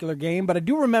that particular game, but I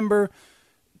do remember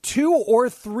 2 or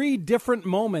 3 different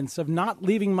moments of not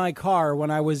leaving my car when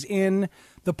I was in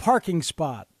the parking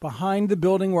spot behind the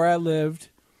building where I lived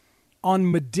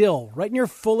on Medill, right near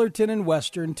Fullerton and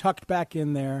Western, tucked back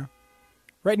in there,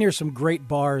 right near some great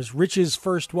bars. Rich's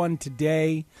First One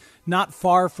Today, not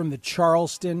far from the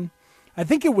Charleston. I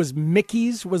think it was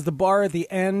Mickey's was the bar at the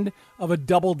end of a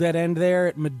double dead end there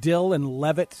at Medill and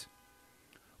Levitt.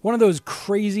 One of those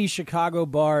crazy Chicago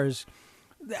bars,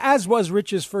 as was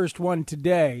Rich's First One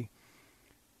Today,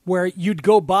 where you'd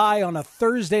go by on a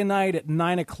Thursday night at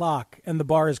 9 o'clock and the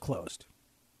bar is closed.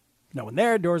 No one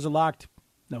there, doors are locked,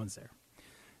 no one's there.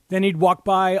 Then you'd walk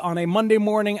by on a Monday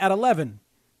morning at 11.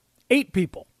 8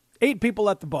 people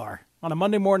at the bar on a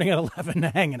Monday morning at 11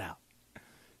 hanging out.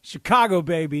 Chicago,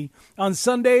 baby. On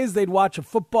Sundays, they'd watch a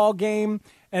football game,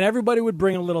 and everybody would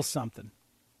bring a little something.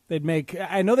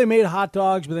 I know they made hot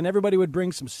dogs, but then everybody would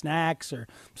bring some snacks, or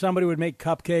somebody would make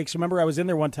cupcakes. Remember, I was in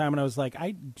there one time, and I was like,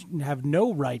 I have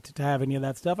no right to have any of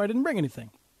that stuff. I didn't bring anything.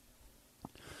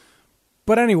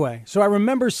 But anyway, so I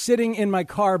remember sitting in my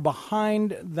car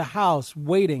behind the house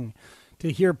waiting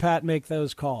to hear Pat make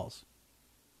those calls.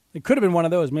 It could have been one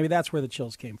of those. Maybe that's where the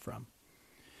chills came from.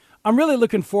 I'm really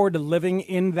looking forward to living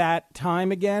in that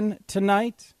time again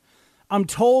tonight. I'm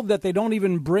told that they don't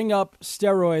even bring up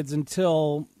steroids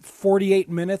until 48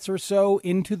 minutes or so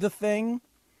into the thing.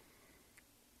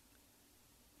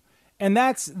 And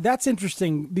that's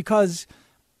interesting because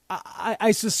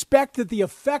I suspect that the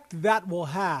effect that will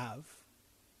have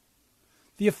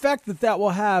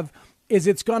is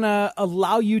it's going to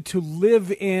allow you to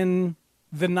live in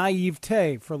the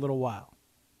naivete for a little while.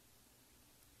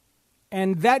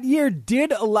 And that year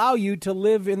did allow you to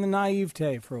live in the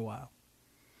naivete for a while.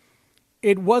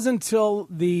 It wasn't until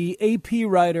the AP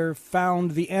writer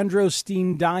found the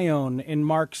androstenedione in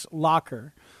Mark's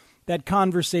locker that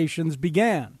conversations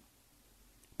began.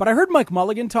 But I heard Mike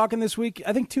Mulligan talking this week,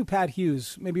 I think to Pat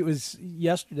Hughes, maybe it was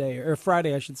yesterday or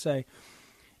Friday, I should say.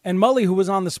 And Mully, who was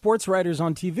on the Sports Writers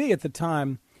on TV at the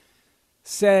time,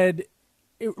 said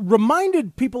it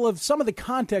reminded people of some of the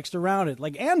context around it.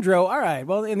 Like, Andro, all right,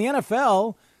 well, in the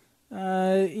NFL,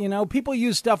 people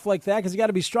use stuff like that because you got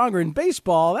to be stronger. In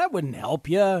baseball, that wouldn't help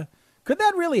you. Could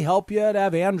that really help you to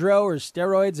have andro or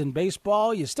steroids in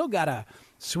baseball? You still got to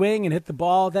swing and hit the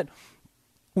ball. That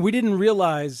we didn't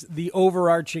realize the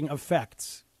overarching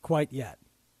effects quite yet.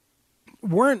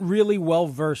 Weren't really well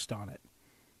versed on it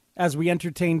as we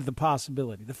entertained the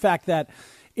possibility. The fact that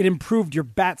it improved your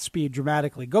bat speed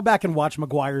dramatically. Go back and watch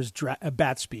McGuire's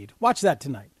bat speed. Watch that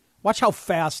tonight. Watch how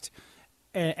fast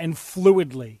and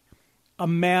fluidly a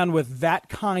man with that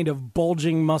kind of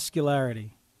bulging muscles,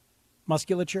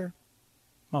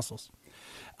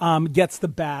 gets the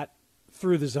bat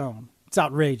through the zone. It's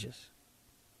outrageous.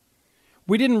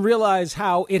 We didn't realize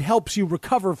how it helps you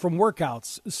recover from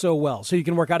workouts so well. So you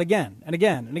can work out again and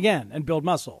again and again and build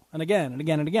muscle and again and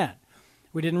again and again.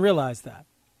 We didn't realize that.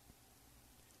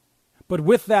 But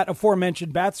with that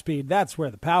aforementioned bat speed, that's where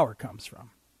the power comes from.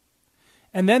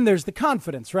 And then there's the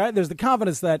confidence, right? There's the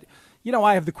confidence that,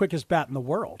 I have the quickest bat in the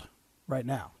world right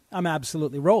now. I'm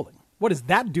absolutely rolling. What does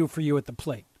that do for you at the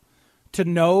plate? To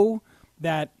know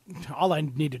that all I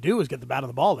need to do is get the bat on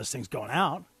the ball. This thing's going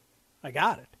out. I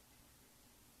got it.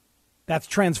 That's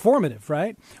transformative,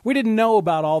 right? We didn't know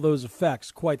about all those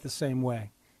effects quite the same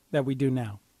way that we do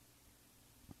now.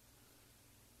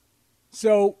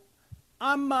 So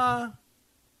I'm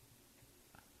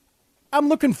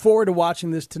looking forward to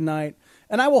watching this tonight,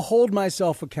 and I will hold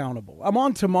myself accountable. I'm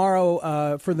on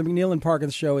tomorrow for the McNeil and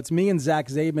Parkins show. It's me and Zach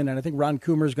Zabin, and I think Ron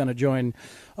Coomer is going to join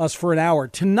us for an hour.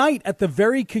 Tonight, at the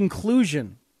very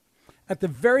conclusion at the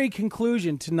very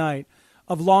conclusion tonight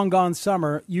of Long Gone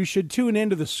Summer, you should tune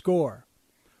into The Score.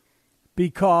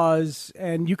 Because,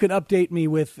 and you can update me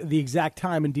with the exact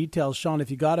time and details, Sean, if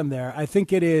you got him there. I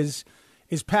think it's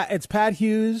Pat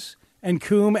Hughes and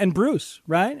Coombe and Bruce,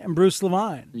 right? And Bruce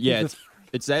Levine. Yeah,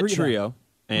 it's that trio.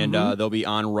 And they'll be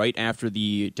on right after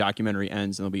the documentary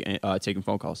ends, and they'll be taking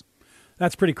phone calls.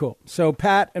 That's pretty cool. So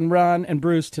Pat and Ron and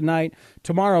Bruce tonight.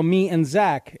 Tomorrow, me and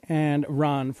Zach and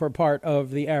Ron for part of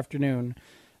the afternoon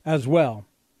as well.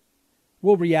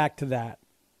 We'll react to that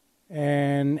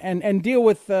and deal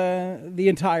with the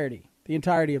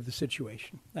entirety of the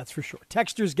situation. That's for sure.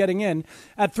 Texters getting in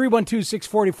at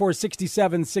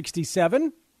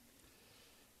 312-644-6767.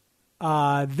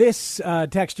 This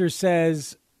texter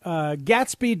says,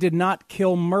 Gatsby did not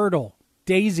kill Myrtle.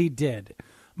 Daisy did.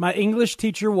 My English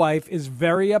teacher wife is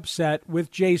very upset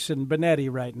with Jason Benetti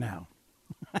right now.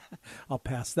 I'll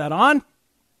pass that on.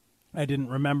 I didn't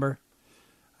remember.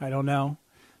 I don't know.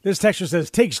 This texter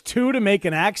says, takes two to make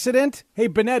an accident? Hey,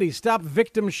 Benetti, stop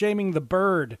victim shaming the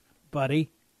bird,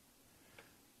 buddy.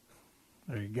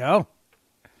 There you go.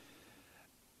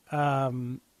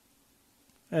 And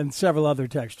several other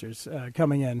texters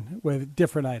coming in with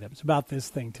different items about this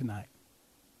thing tonight.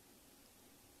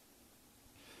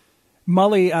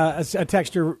 Mully, a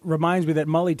texter reminds me that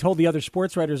Mully told the other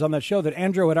sports writers on that show that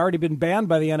Andro had already been banned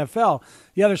by the NFL.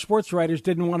 The other sports writers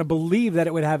didn't want to believe that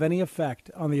it would have any effect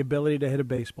on the ability to hit a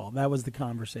baseball. That was the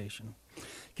conversation. You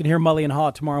can hear Mully and Haw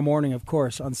tomorrow morning, of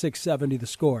course, on 670 The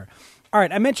Score. All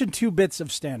right, I mentioned two bits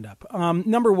of stand-up.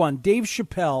 Number one, Dave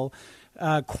Chappelle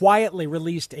quietly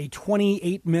released a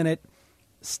 28-minute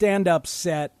stand-up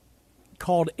set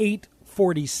called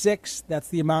 846. That's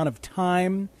the amount of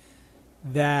time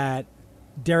that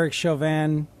Derek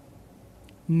Chauvin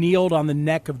kneeled on the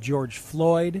neck of George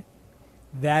Floyd.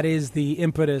 That is the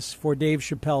impetus for Dave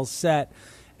Chappelle's set.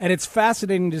 And it's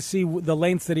fascinating to see the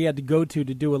lengths that he had to go to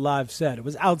do a live set. It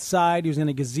was outside. He was in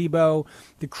a gazebo.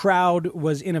 The crowd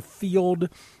was in a field.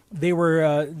 They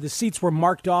were the seats were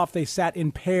marked off. They sat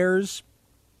in pairs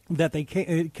that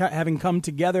they having come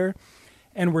together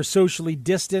and were socially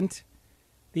distant.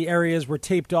 The areas were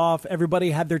taped off.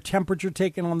 Everybody had their temperature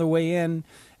taken on the way in.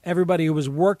 Everybody who was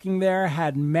working there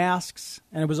had masks,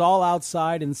 and it was all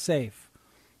outside and safe.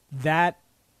 That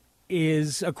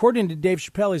is, according to Dave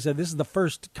Chappelle, he said this is the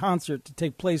first concert to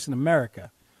take place in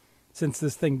America since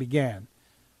this thing began.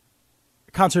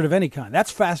 A concert of any kind.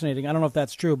 That's fascinating. I don't know if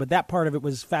that's true, but that part of it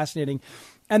was fascinating.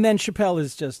 And then Chappelle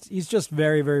he's just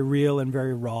very, very real and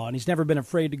very raw. And he's never been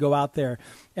afraid to go out there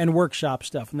and workshop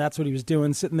stuff. And that's what he was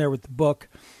doing, sitting there with the book.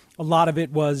 A lot of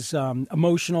it was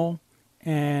emotional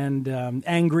and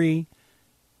angry.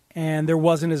 And there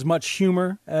wasn't as much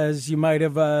humor as you might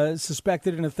have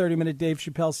suspected in a 30-minute Dave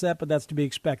Chappelle set, but that's to be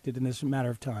expected in this matter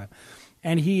of time.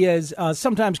 And he is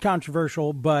sometimes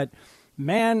controversial, but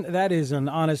man, that is an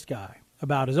honest guy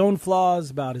about his own flaws,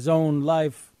 about his own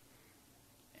life.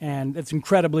 And it's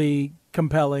incredibly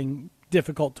compelling,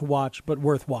 difficult to watch, but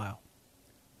worthwhile.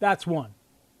 That's one.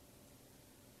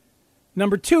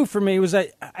 Number two for me was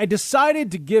I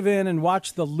decided to give in and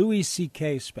watch the Louis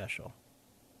C.K. special.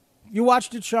 You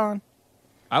watched it, Sean?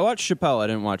 I watched Chappelle. I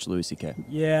didn't watch Louis C.K.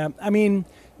 Yeah, I mean,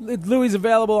 Louis is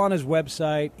available on his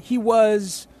website. He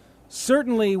was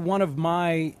certainly one of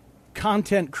my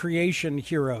content creation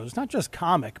heroes, not just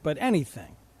comic, but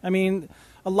anything. I mean,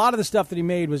 a lot of the stuff that he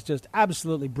made was just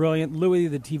absolutely brilliant. Louis,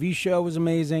 the TV show, was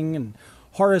amazing, and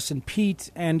Horace and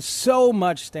Pete, and so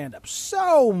much stand-up.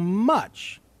 So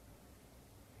much.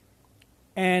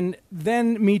 And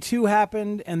then Me Too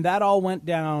happened, and that all went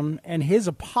down, and his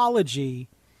apology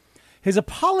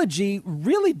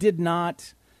really did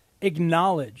not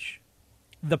acknowledge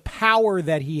the power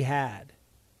that he had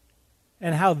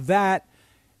and how that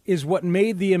is what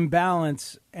made the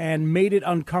imbalance and made it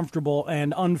uncomfortable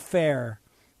and unfair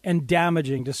and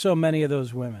damaging to so many of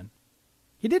those women.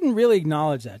 He didn't really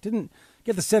acknowledge that, didn't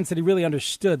get the sense that he really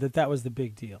understood that that was the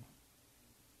big deal.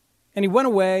 And he went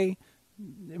away,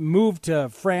 moved to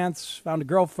France, found a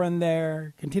girlfriend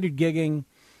there, continued gigging,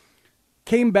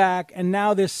 came back, and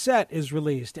now this set is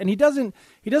released. And he doesn't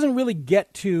really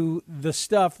get to the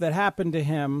stuff that happened to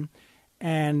him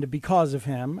and because of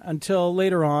him until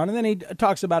later on. And then he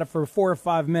talks about it for 4 or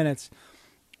 5 minutes.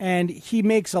 And he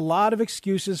makes a lot of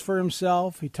excuses for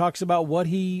himself. He talks about what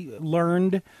he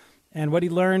learned. And what he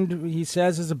learned, he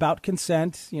says, is about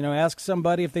consent. You know, ask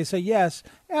somebody. If they say yes,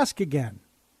 ask again.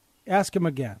 Ask him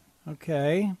again.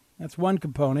 Okay, that's one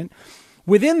component.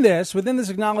 Within this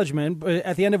acknowledgement,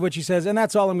 at the end of which he says, and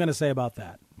that's all I'm going to say about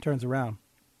that, turns around.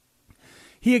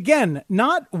 He again,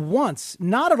 not once,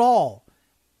 not at all,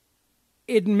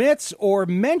 admits or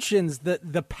mentions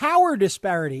the power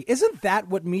disparity. Isn't that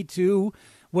what Me Too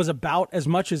was about as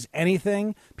much as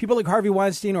anything? People like Harvey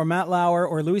Weinstein or Matt Lauer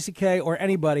or Louis C.K. or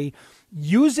anybody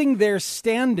using their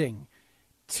standing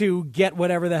to get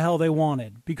whatever the hell they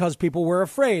wanted because people were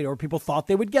afraid or people thought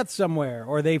they would get somewhere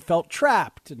or they felt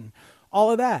trapped and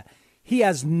all of that. He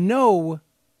has no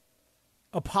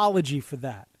apology for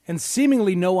that and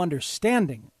seemingly no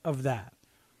understanding of that.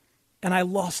 And I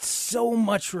lost so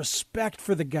much respect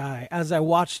for the guy as I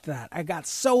watched that. I got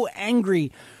so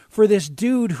angry for this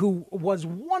dude who was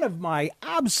one of my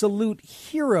absolute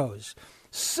heroes.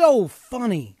 So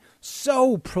funny,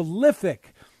 so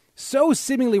prolific, so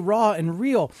seemingly raw and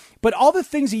real. But all the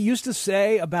things he used to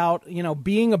say about,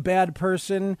 being a bad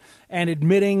person and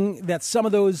admitting that some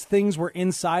of those things were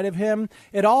inside of him,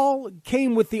 it all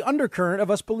came with the undercurrent of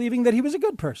us believing that he was a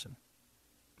good person.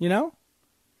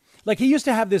 Like he used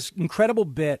to have this incredible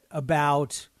bit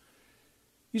about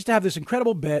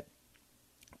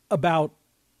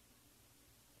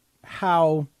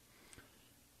how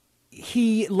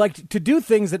he liked to do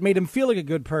things that made him feel like a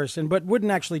good person, but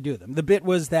wouldn't actually do them. The bit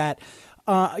was that,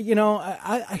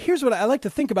 here's what I like to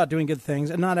think about doing good things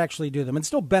and not actually do them and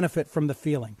still benefit from the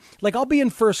feeling. Like I'll be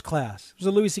in first class. It was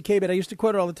a Louis C.K. bit. I used to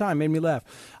quote it all the time. Made me laugh.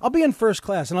 I'll be in first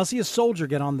class and I'll see a soldier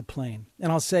get on the plane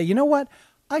and I'll say, you know what?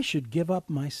 I should give up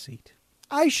my seat.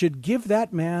 I should give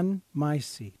that man my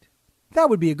seat. That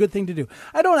would be a good thing to do.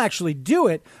 I don't actually do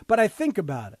it, but I think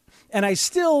about it. And I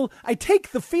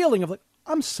take the feeling of like,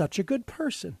 I'm such a good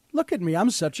person. Look at me. I'm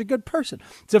such a good person.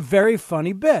 It's a very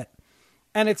funny bit.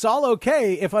 And it's all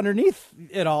okay if underneath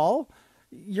it all,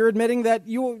 you're admitting that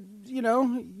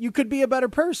you could be a better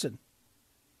person.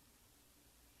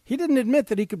 He didn't admit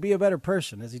that he could be a better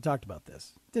person as he talked about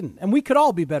this. Didn't. And we could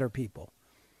all be better people.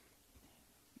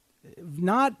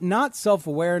 Not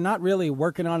self-aware, not really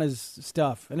working on his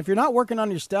stuff. And if you're not working on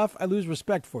your stuff, I lose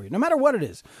respect for you, no matter what it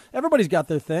is. Everybody's got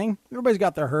their thing. Everybody's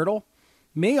got their hurdle.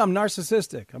 Me, I'm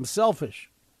narcissistic. I'm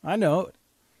selfish. I know it.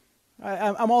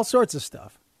 I'm all sorts of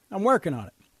stuff. I'm working on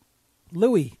it.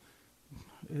 Louis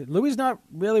not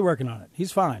really working on it.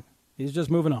 He's fine. He's just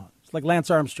moving on. It's like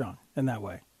Lance Armstrong in that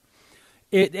way.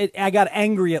 I got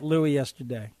angry at Louis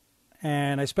yesterday,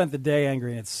 and I spent the day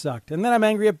angry, and it sucked. And then I'm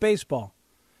angry at baseball.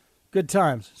 Good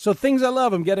times. So things I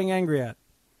love, I'm getting angry at.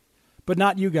 But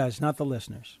not you guys, not the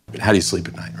listeners. How do you sleep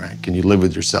at night, right? Can you live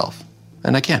with yourself?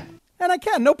 And I can.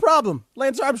 No problem.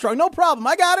 Lance Armstrong, no problem.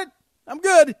 I got it. I'm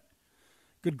good.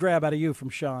 Good grab out of you from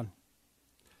Sean.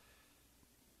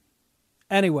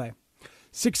 Anyway,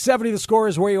 670 The Score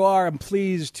is where you are. I'm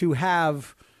pleased to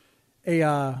have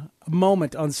a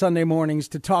moment on Sunday mornings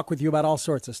to talk with you about all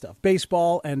sorts of stuff,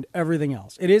 baseball and everything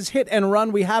else. It is hit and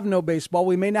run. We have no baseball.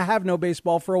 We may not have no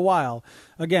baseball for a while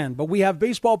again, but we have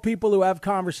baseball people who have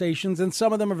conversations, and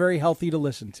some of them are very healthy to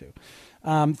listen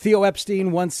to. Theo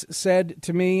Epstein once said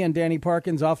to me and Danny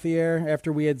Parkins off the air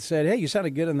after we had said, hey, you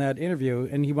sounded good in that interview.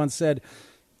 And he once said,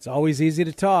 it's always easy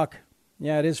to talk.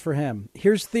 Yeah, it is for him.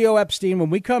 Here's Theo Epstein when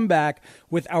we come back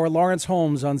with our Lawrence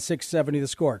Holmes on 670 The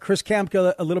Score. Chris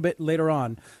Kamka a little bit later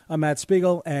on. I'm Matt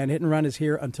Spiegel, and Hit and Run is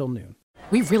here until noon.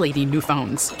 We really need new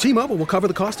phones. T-Mobile will cover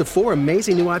the cost of 4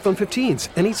 amazing new iPhone 15s,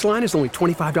 and each line is only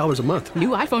 $25 a month. New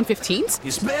iPhone 15s?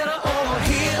 It's better over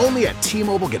here. Only at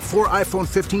T-Mobile, get 4 iPhone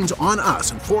 15s on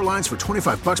us and 4 lines for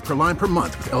 $25 per line per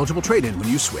month with eligible trade-in when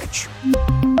you switch.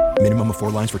 Minimum of 4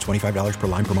 lines for $25 per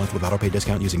line per month with autopay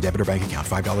discount using debit or bank account.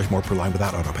 $5 more per line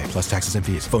without autopay, plus taxes and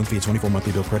fees. Phone fee at 24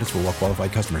 monthly bill credits for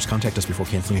well-qualified customers. Contact us before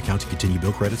canceling account to continue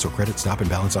bill credits or credit stop and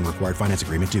balance on required finance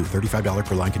agreement due. $35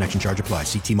 per line connection charge applies.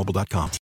 See T-Mobile.com.